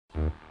Hey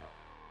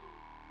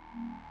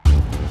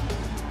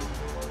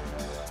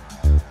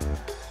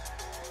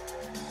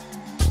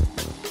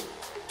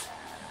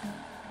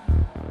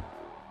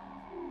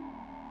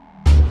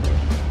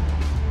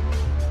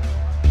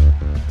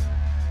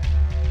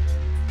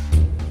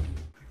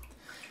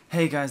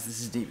guys,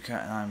 this is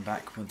Deepcat and I'm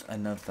back with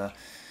another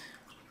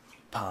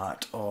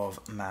part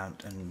of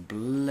Mount and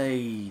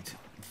Blade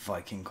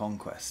Viking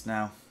Conquest.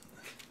 Now,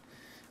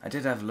 I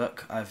did have a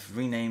look. I've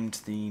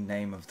renamed the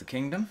name of the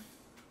kingdom.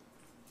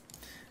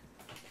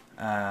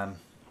 I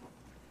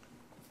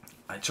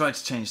tried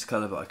to change the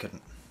colour but I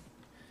couldn't.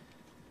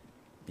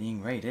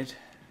 Being raided?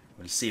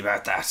 We'll see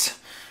about that.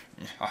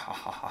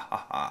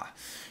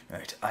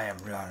 Right, I am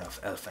Ron of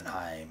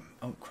Elfenheim.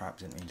 Oh crap,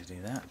 didn't mean to do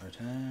that.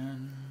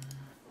 Return.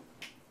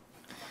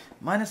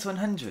 Minus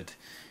 100.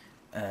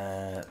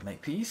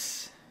 Make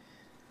peace.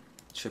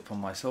 Chip on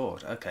my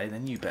sword. Okay,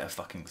 then you better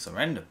fucking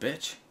surrender,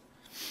 bitch.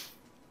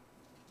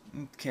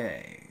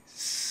 Okay.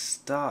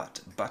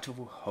 Start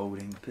battle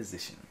holding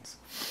positions.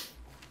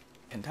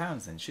 In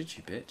towns then, should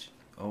you, bitch?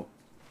 Oh.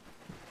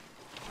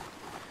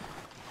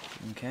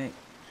 Okay.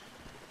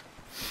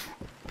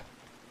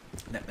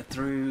 Let me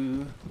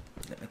through.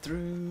 Let me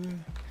through.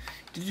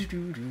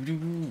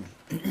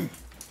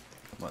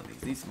 Well,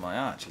 these are my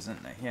archers,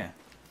 aren't they? Yeah.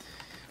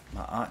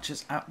 My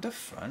archers out the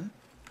front.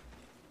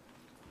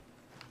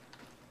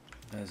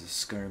 There's a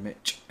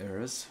skirmish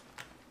errors,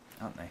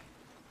 aren't they?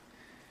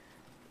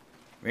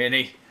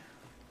 Really?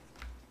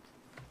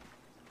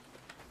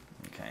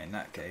 Okay, in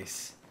that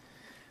case,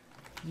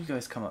 you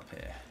guys come up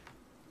here.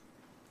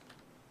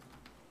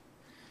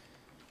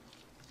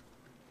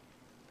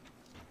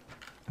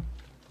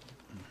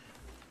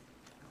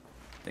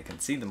 They can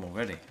see them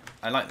already.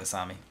 I like this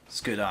army.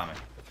 It's good army.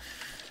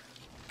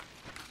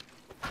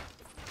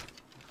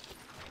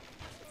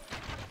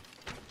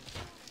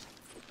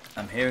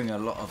 I'm hearing a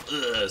lot of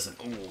uhs and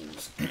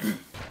oohs.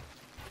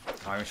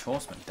 Irish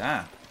horsemen,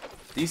 damn.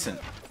 Decent.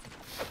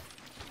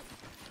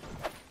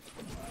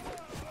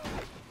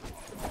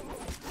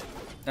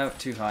 No,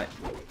 too high.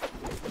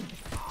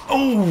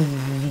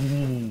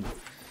 Oh!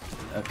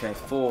 Okay,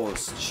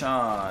 force,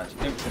 charge,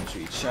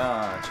 infantry,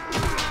 charge.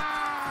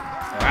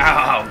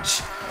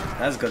 Ouch!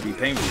 That's gotta be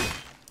painful.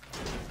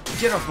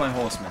 Get off my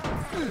horseman.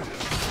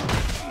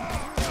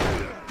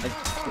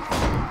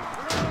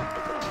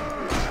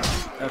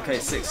 Okay,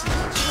 6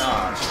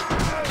 charge.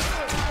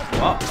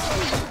 What?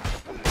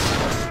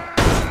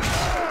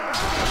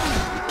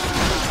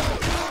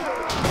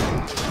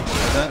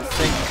 I don't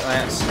think I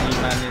actually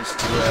managed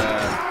to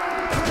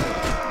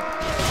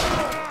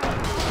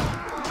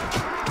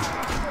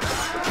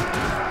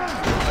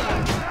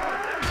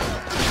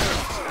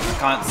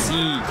can't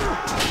see.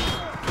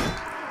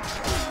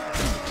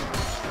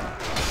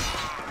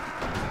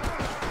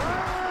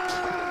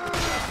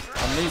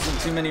 I'm losing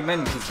too many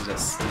men because of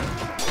this.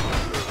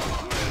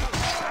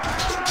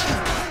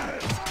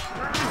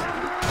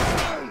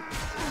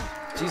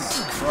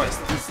 Jesus Christ.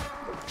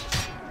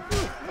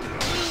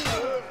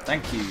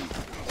 Thank you.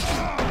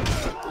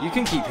 You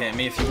can keep hitting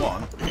me if you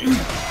want,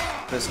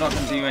 but it's not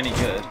going to do you any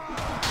good.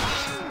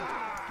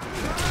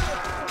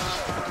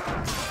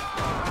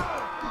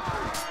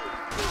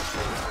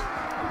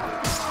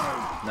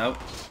 Nope.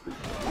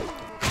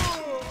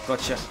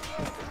 Gotcha.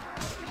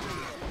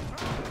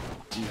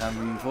 Do you have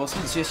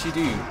reinforcements? Yes, you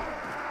do.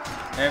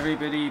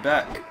 Everybody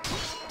back.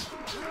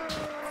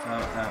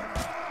 Oh, no.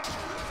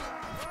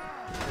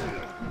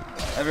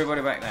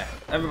 Everybody back there.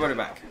 Everybody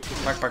back.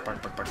 Back, back,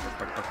 back, back, back, back,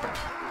 back, back, back.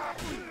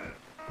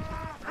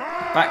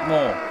 Back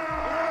more.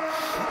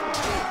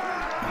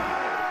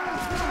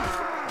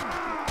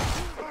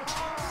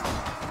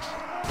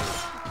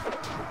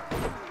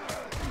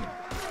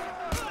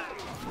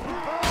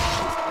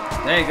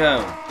 There you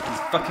go. He's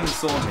fucking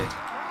sorted.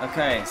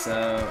 Okay, so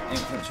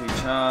infantry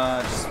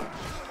charge.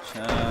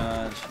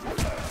 Charge.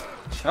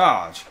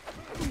 Charge.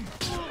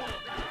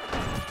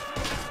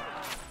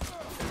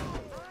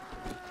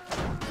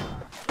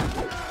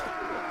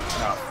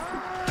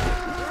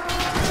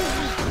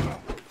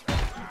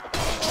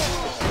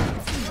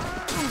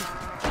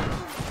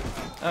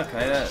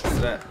 Okay, that's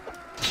that.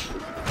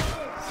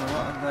 So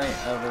what are they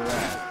over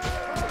there?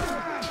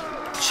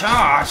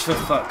 Charge, for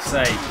fuck's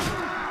sake!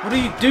 What are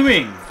you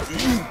doing?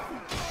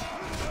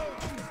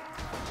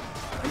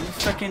 Are you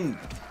fucking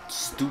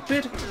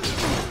stupid?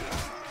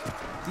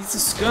 These are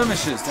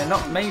skirmishers. They're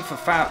not made for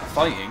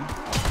fighting.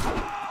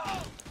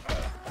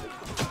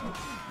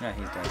 Yeah,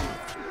 he's dead.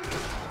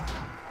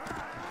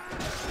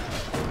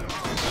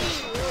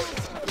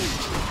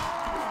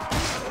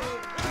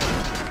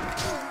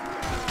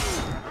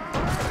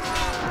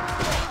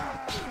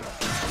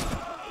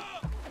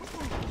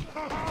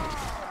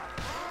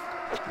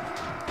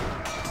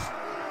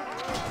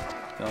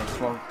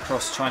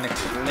 Cross trying to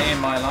clear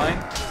my line.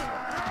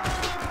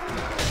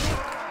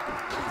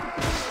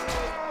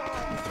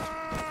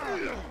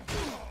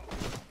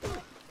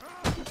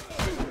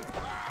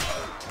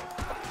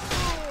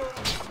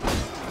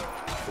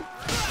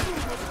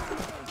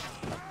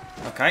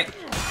 Okay.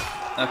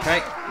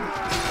 Okay.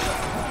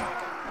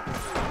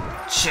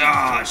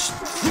 Charge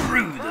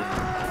through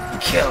them.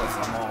 Kill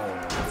them all.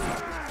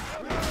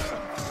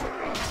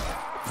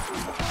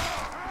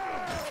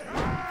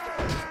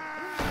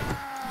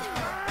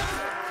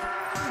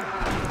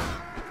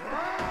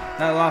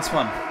 Now the last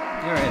one.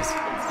 Here it is.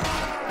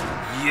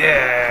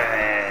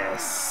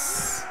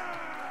 Yes.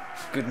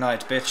 Good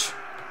night, bitch.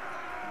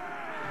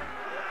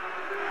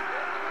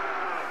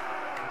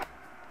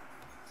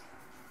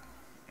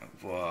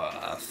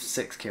 Whoa,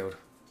 6 killed.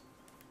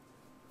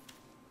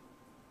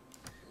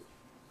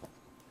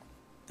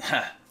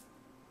 Ha!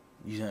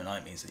 You don't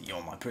like me, so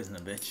you're my prisoner,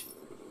 bitch.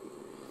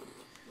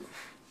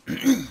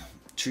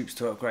 Troops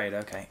to upgrade,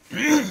 okay.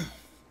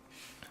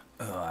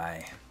 Oh,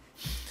 aye.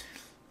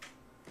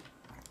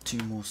 2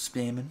 more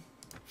spearmen.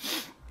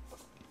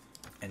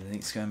 An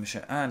elite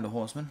skirmisher and a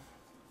horseman.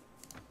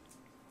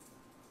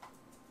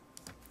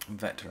 And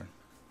veteran.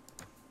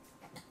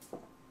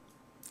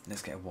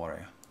 Let's get a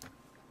warrior.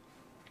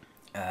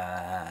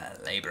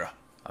 Labourer.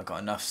 I've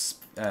got enough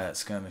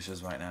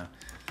skirmishers right now.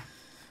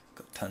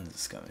 Got tons of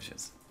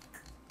skirmishers.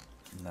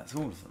 And that's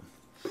all of them.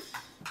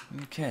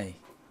 Okay.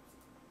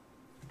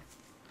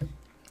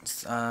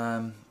 So,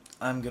 I'm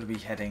going to be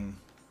heading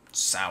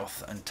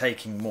south and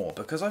taking more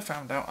because I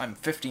found out I'm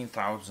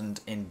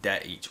 15,000 in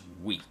debt each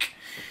week.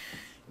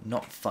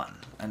 Not fun.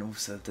 And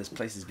also there's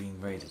places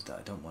being raided that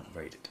I don't want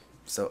raided.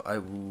 So I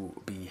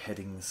will be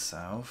heading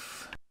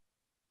south.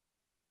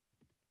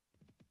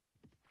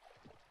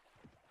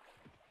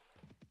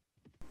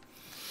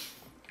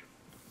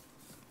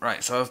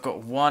 Right, so I've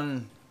got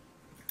one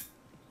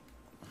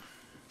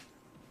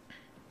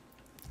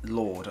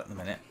lord at the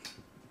minute.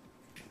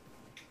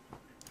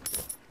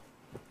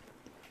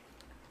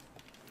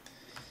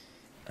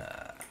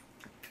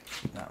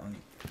 That one,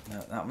 no,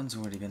 that one's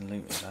already been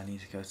looted. I need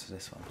to go to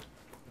this one.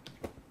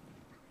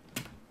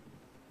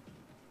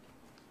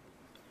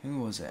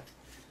 Who was it?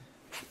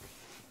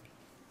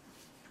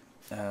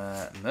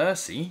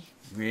 Mercy?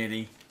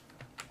 Really?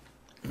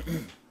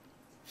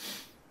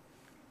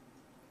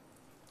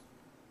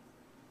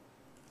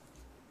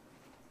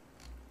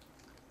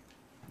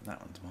 That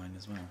one's mine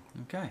as well.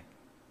 Okay.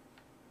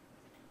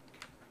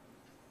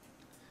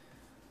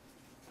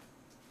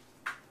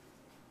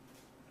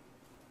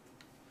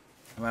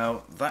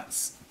 Well,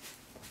 that's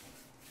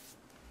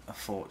a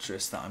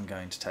fortress that I'm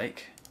going to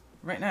take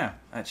right now,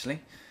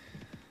 actually.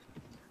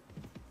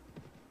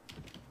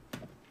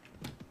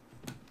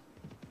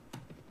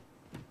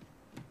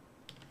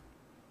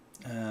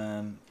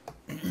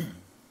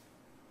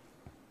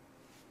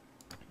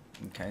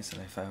 Okay, so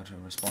they failed to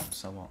respond,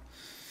 so what?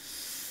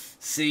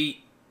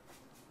 See,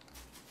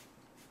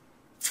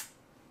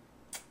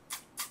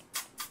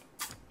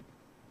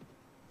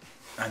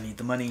 I need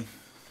the money.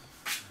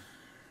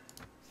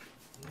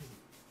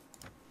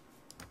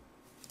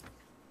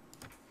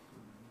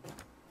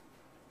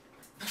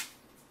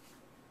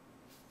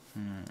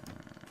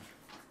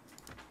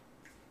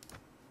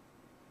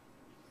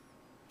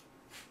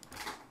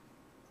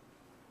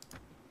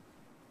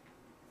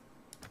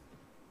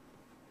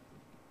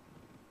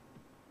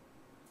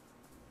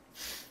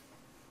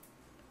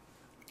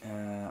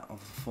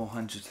 Offer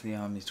 400 to the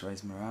armies to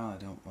raise morale.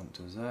 I don't want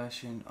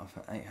desertion.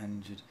 Offer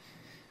 800.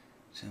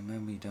 So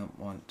maybe don't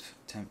want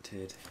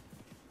tempted.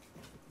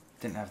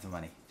 Didn't have the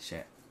money.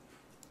 Shit.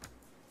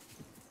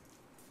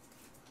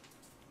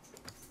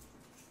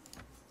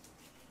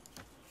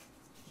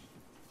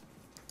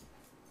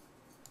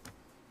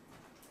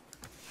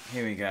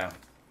 Here we go.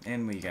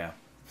 In we go.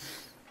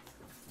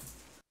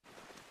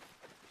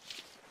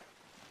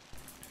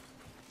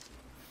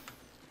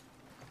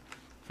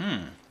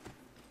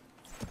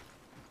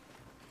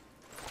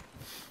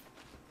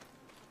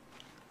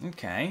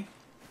 Okay.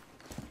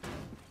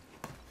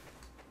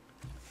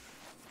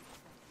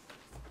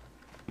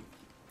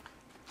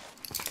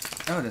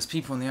 Oh, there's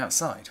people on the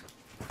outside.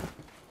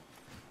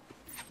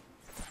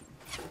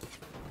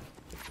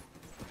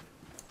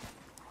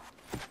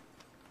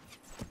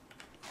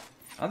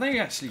 Are they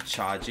actually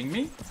charging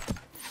me?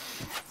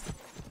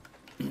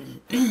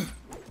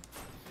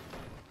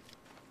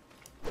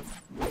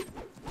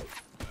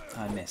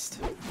 I missed.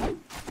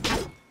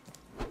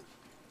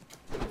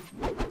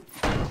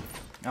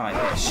 Oh, I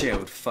hit a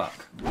shield.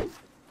 Fuck.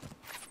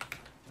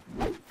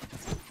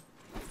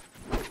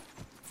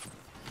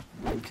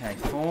 Okay,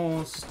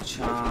 4s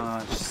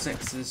charge,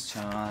 6s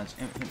charge,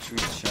 infantry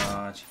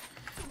charge.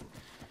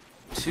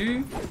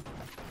 2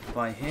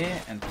 by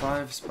here and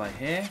 5s by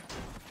here.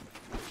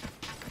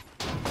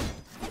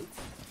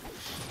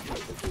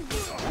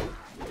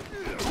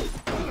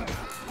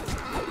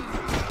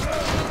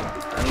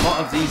 A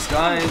lot of these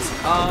guys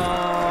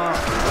are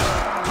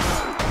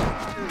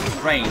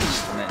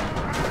ranged men.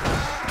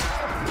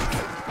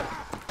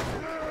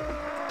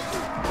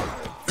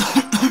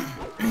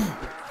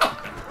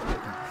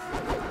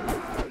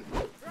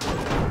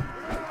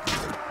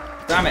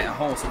 Damn it, a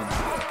horseman.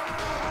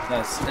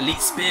 That's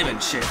elite spearman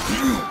shit.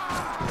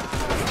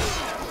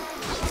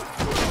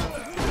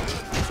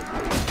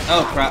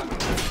 Oh crap.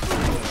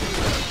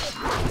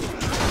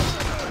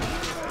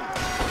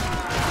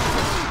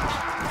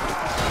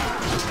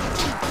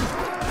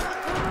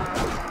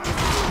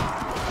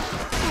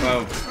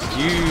 Well,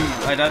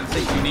 I don't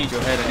think you need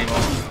your head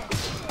anymore.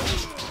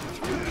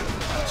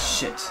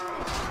 Shit.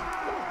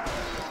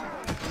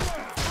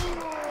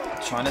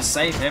 Trying to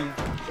save him.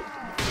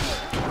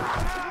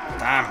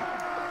 Damn.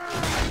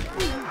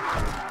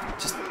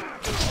 Just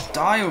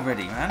die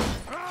already, man.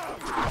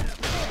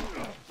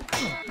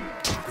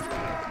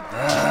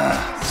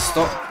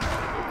 Stop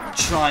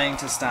trying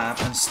to stab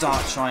and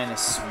start trying to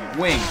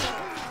swing.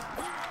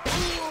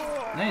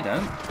 No, you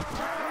don't.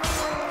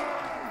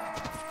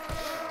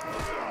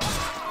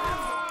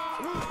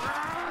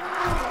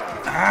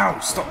 Ow!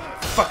 Stop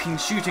fucking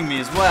shooting me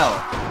as well.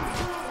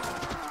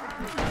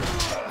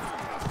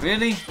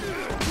 Really?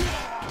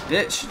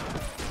 Bitch.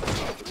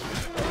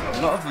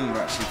 A lot of them are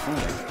actually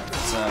falling.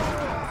 So.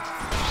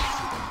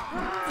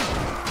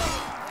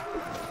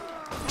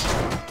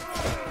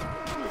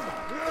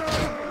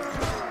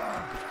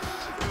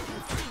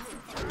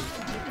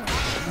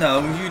 No,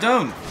 you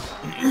don't.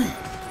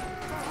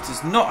 This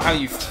is not how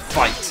you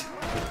fight.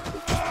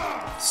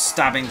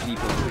 Stabbing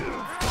people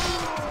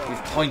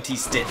with pointy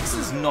sticks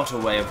is not a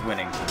way of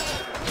winning.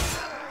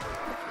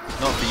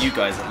 Not for you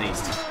guys, at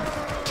least.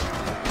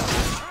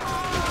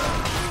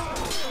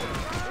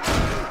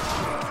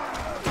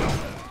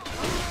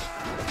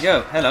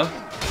 Yo, hello.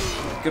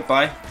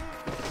 Goodbye.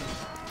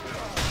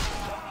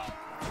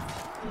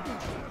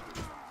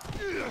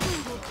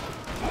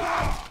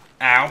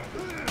 Ow.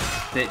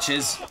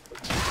 Bitches.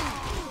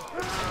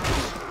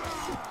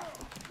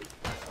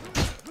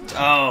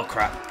 Oh,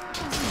 crap.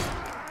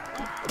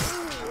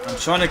 I'm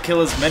trying to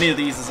kill as many of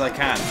these as I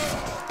can.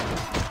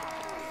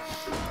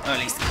 Or at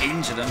least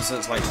injure them so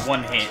it's like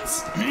one hit.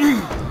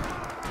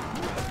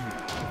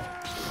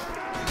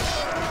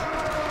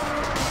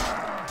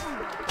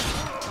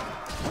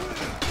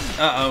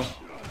 Uh-oh.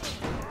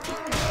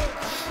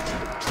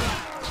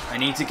 I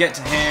need to get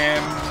to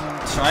him.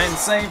 Try and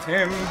save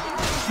him.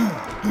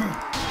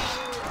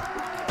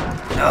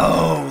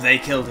 No, they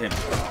killed him.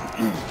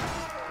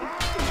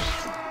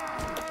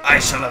 I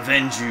shall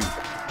avenge you.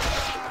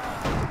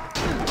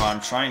 Oh,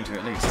 I'm trying to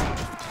at least.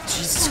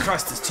 Jesus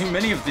Christ, there's too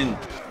many of them.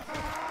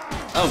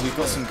 Oh, we've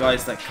got some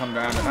guys that come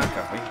around the back,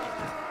 have we?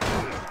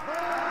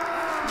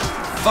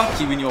 Fuck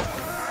you in your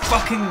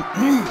fucking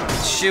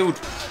shield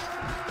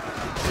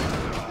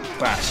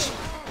bash.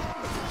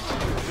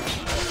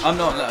 I'm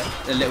not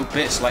a little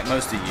bitch like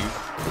most of you.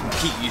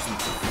 Keep using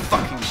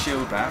fucking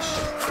shield bash.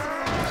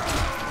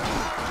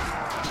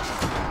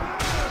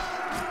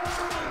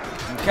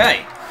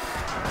 Okay.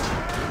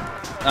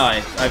 Oh,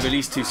 I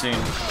released too soon.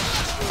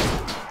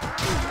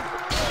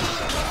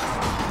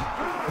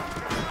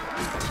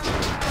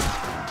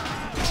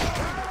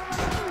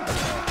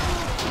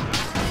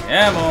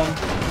 Come on.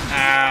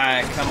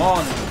 Ah, come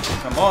on.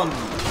 Come on.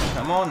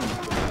 Come on.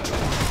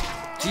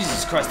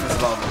 Jesus Christ, there's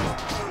a lot of them.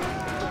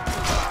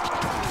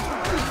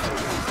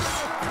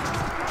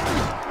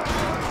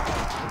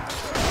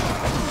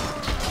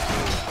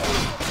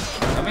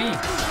 Are we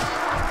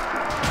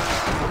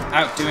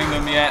outdoing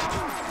them yet?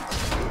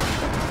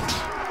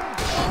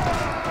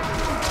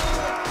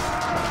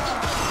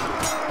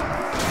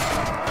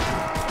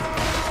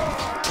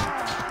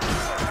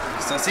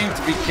 So I seem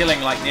to be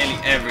killing like nearly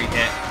every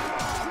hit.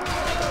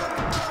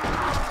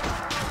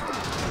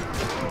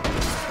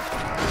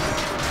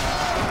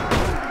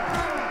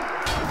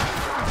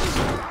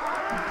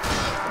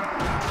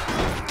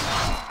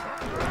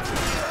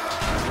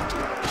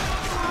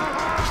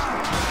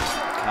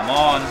 Come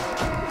on.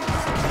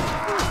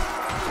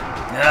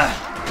 Ugh.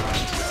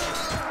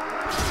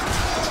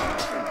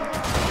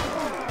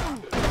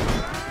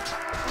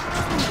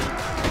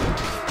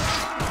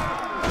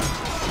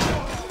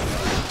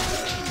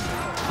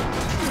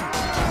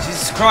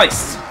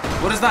 Christ,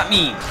 what does that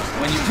mean?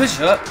 When you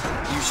push up,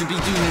 you should be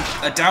doing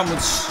a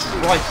downward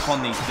strike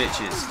on these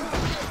bitches.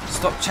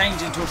 Stop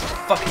changing to a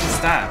fucking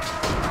stab.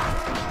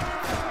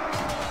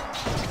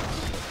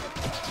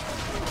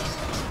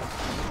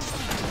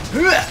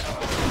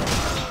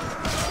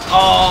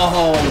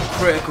 Oh,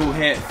 critical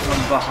hit from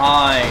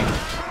behind.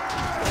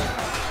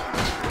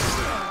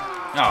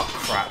 Oh,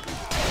 crap.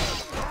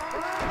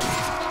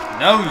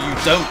 No, you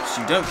don't.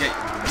 You don't get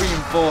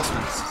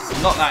reinforcements.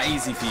 It's not that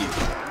easy for you.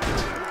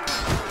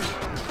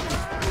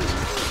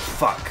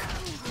 Fuck.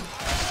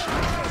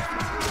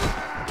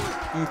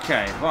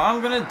 Okay, what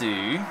I'm gonna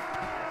do,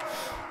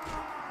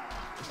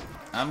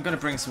 I'm gonna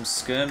bring some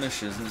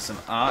skirmishers and some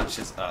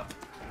archers up.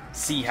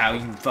 See how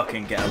you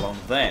fucking get along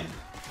then.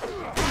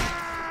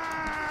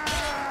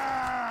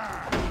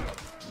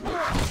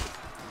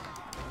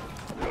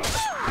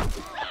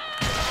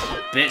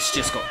 Bitch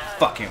just got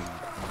fucking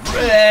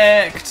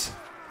wrecked.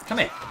 Come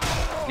here.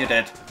 You're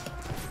dead.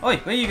 Oi,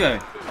 where are you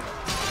going?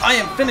 I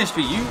am finished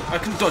with you. I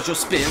can dodge your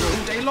spear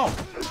all day long.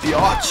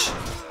 Biatch.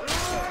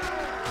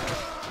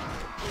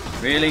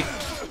 Really?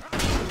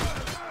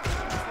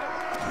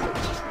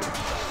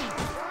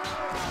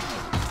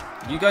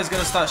 You guys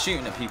gonna start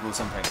shooting at people or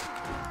something?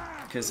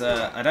 Because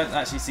I don't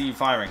actually see you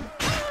firing.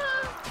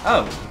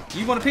 Oh,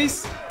 you want a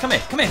piece? Come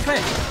here, come here, come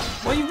here.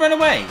 Why you run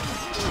away?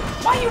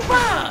 Why you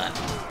run?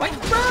 Why you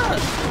run?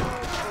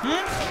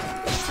 Hmm?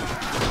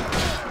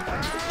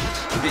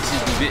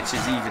 bitches be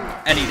bitches even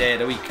any day of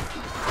the week.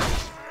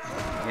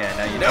 Yeah,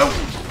 no you don't.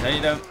 No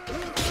you don't.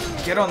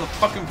 Get on the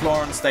fucking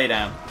floor and stay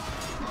down.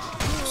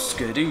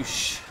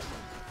 Skadoosh.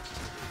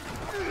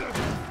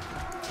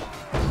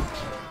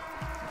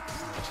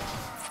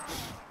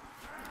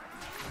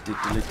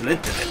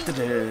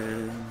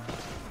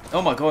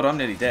 Oh my god, I'm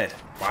nearly dead.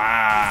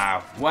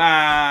 Wow.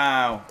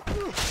 Wow.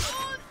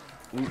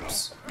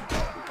 Oops.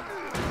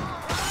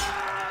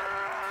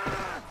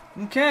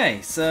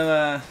 Okay,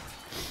 so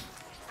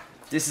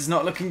this is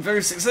not looking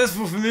very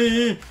successful for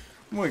me.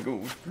 Oh my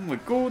god. Oh my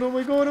god. Oh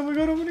my god. Oh my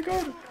god. Oh my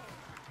god.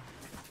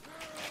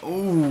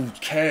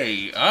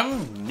 Okay,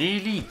 I'm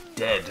nearly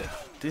dead.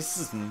 This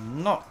is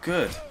not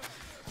good.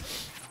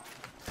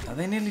 Are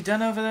they nearly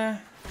done over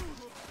there?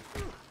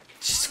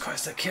 Jesus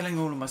Christ, they're killing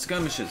all of my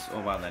skirmishers.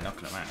 Oh wow, they're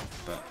knocking them out,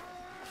 but...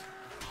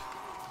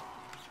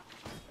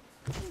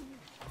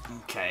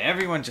 Okay,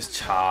 everyone just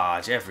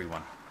charge,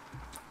 everyone.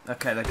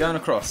 Okay, they're going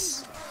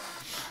across.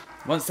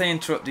 Once they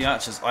interrupt the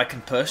archers, I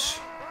can push.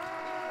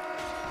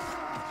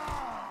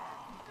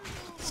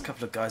 There's a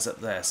couple of guys up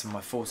there, so my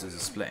forces are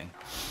splitting.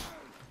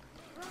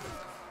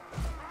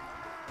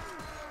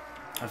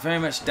 I very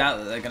much doubt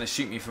that they're going to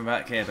shoot me from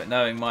back here, but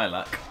knowing my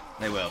luck,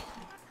 they will.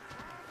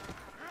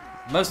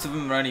 Most of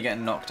them are only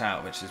getting knocked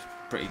out, which is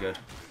pretty good.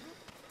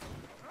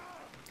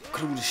 Look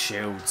at all the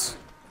shields.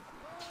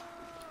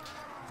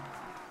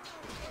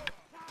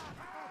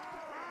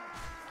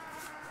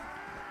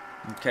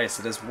 Okay,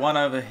 so there's one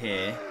over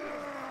here.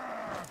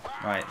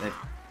 Right, they've...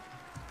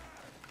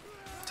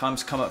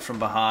 Time's come up from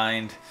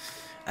behind.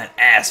 And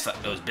ass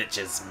fuck those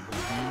bitches.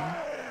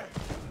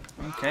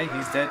 Okay,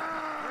 he's dead.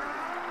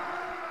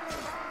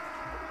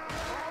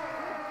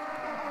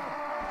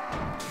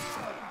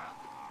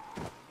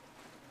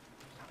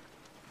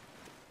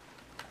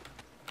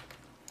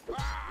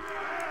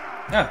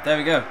 Oh, there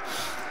we go.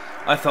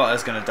 I thought I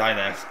was going to die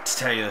there, to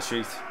tell you the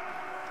truth.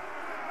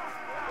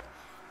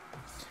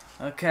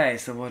 Okay,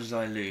 so what did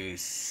I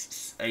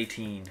lose?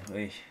 18.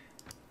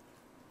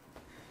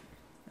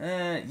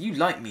 You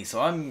like me, so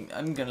I'm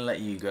going to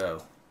let you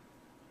go.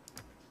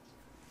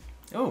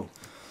 Oh.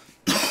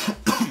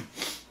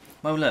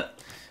 Well, look.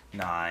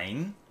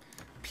 9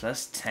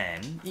 plus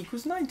 10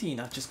 equals 19.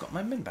 I've just got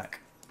my men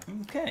back.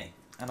 Okay.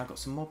 And I got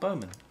some more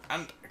bowmen.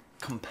 And a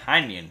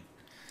companion.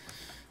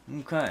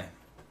 Okay.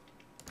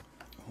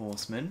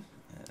 Horsemen,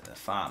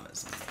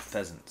 farmers, and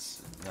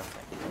pheasants,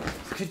 nothing.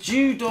 Could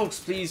you dogs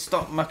please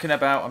stop mucking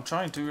about? I'm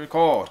trying to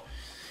record.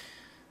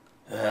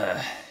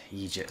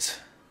 Egypt.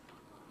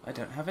 I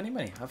don't have any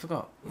money. I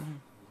forgot.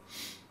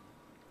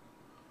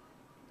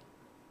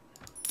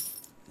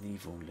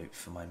 Leave all loot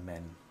for my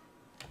men.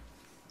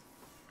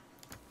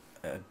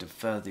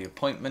 Defer the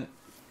appointment.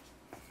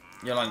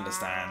 You'll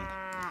understand.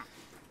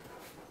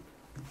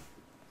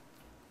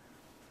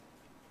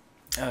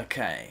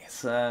 Okay,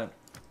 so...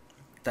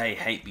 They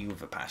hate me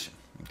with a passion.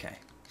 Okay.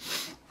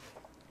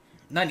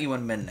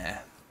 91 men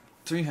there.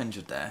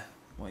 300 there.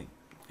 Wait,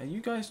 are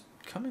you guys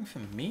coming for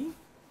me?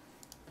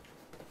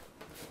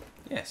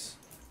 Yes.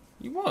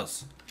 You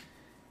was.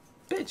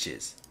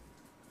 Bitches.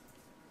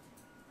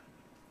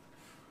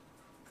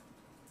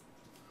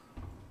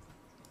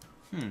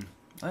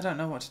 I don't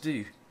know what to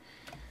do.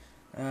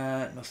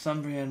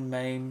 Northumbrian,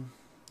 Maine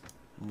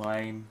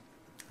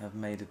have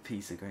made a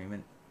peace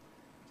agreement.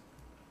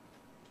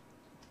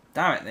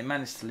 Damn it, they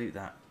managed to loot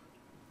that.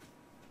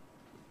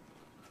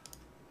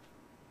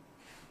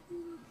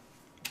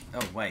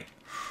 Oh, wait.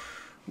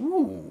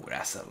 Ooh,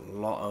 that's a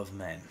lot of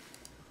men.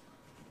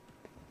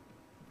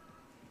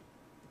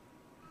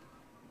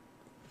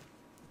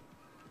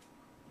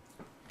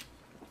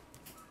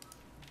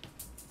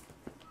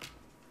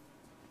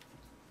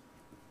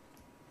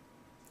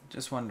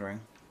 Just wondering.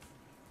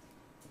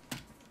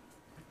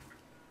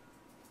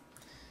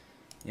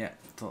 Yeah,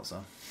 thought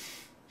so.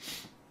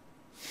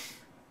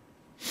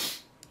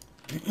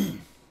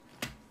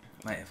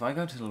 Wait, if I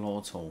go to the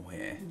Lord's Hall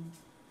here,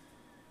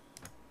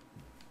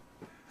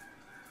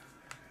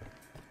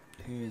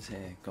 who is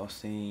here?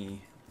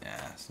 Gossy.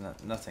 Yeah, it's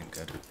nothing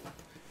good.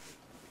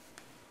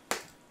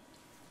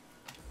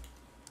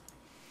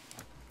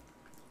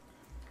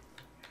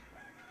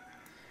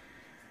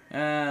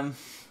 I'm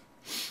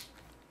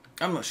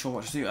not sure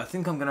what to do. I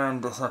think I'm going to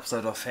end this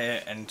episode off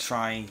here and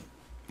try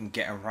and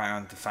get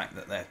around the fact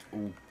that they're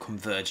all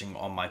converging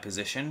on my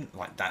position,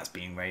 like that's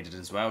being raided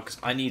as well, because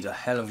I need a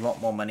hell of a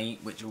lot more money,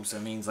 which also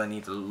means I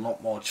need a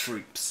lot more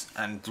troops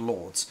and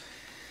lords.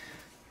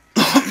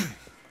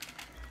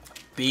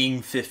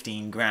 Being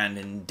 15 grand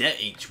in debt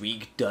each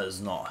week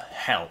does not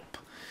help.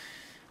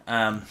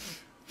 I'm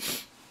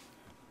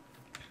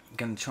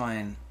going to try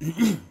and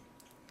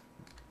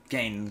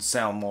gain and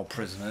sell more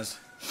prisoners.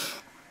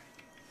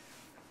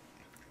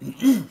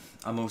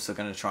 I'm also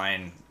going to try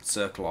and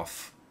circle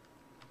off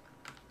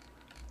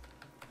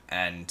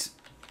and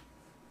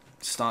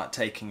start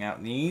taking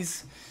out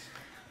these,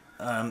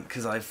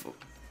 because the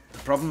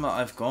problem that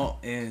I've got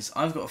is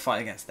I've got to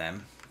fight against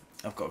them.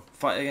 I've got to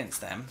fight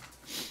against them.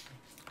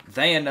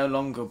 They are no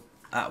longer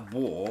at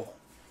war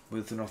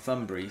with the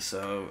Northumbria,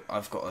 so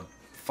I've got to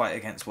fight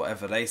against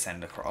whatever they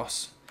send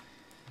across.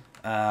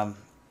 I'm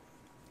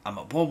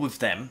at war with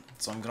them,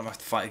 so I'm going to have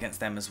to fight against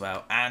them as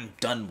well. And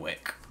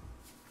Dunwick.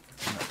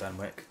 Not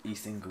Dunwick,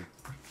 East England.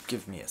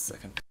 Give me a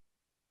second.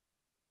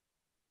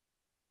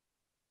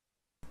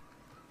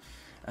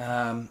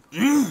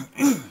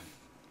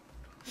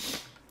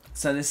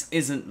 So this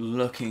isn't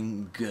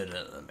looking good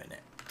at the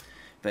minute.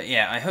 But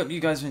yeah, I hope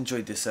you guys have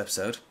enjoyed this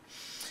episode.